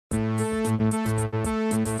My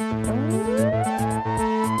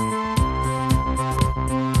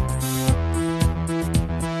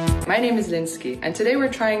name is Linsky, and today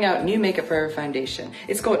we're trying out new Makeup Forever foundation.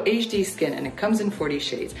 It's called HD Skin and it comes in 40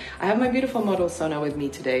 shades. I have my beautiful model Sona with me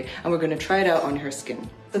today and we're going to try it out on her skin.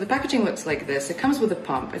 So the packaging looks like this. It comes with a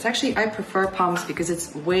pump. It's actually, I prefer pumps because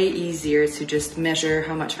it's way easier to just measure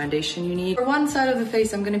how much foundation you need. For one side of the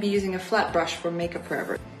face, I'm going to be using a flat brush from Makeup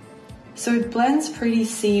Forever. So it blends pretty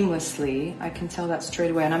seamlessly. I can tell that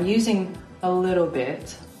straight away, and I'm using a little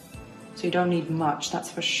bit. So you don't need much,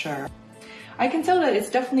 that's for sure. I can tell that it's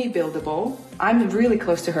definitely buildable. I'm really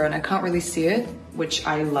close to her and I can't really see it, which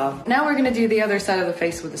I love. Now we're gonna do the other side of the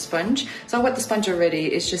face with a sponge. So I wet the sponge already.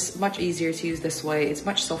 It's just much easier to use this way. It's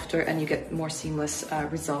much softer and you get more seamless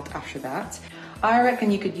result after that. I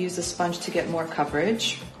reckon you could use the sponge to get more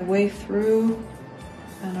coverage. Way through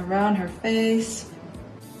and around her face.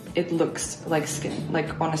 It looks like skin.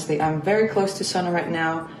 Like honestly, I'm very close to Sona right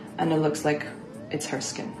now and it looks like it's her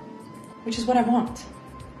skin, which is what I want.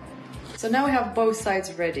 So now we have both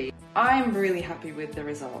sides ready. I'm really happy with the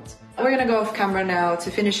result. We're gonna go off camera now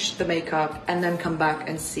to finish the makeup and then come back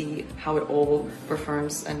and see how it all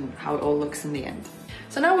performs and how it all looks in the end.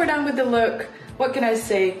 So now we're done with the look. What can I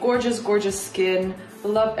say? Gorgeous, gorgeous skin.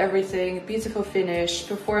 Love everything. Beautiful finish.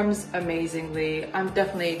 Performs amazingly. I'm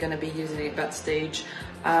definitely gonna be using it backstage.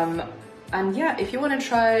 And yeah, if you wanna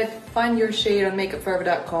try it, find your shade on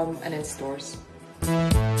makeupforever.com and in stores.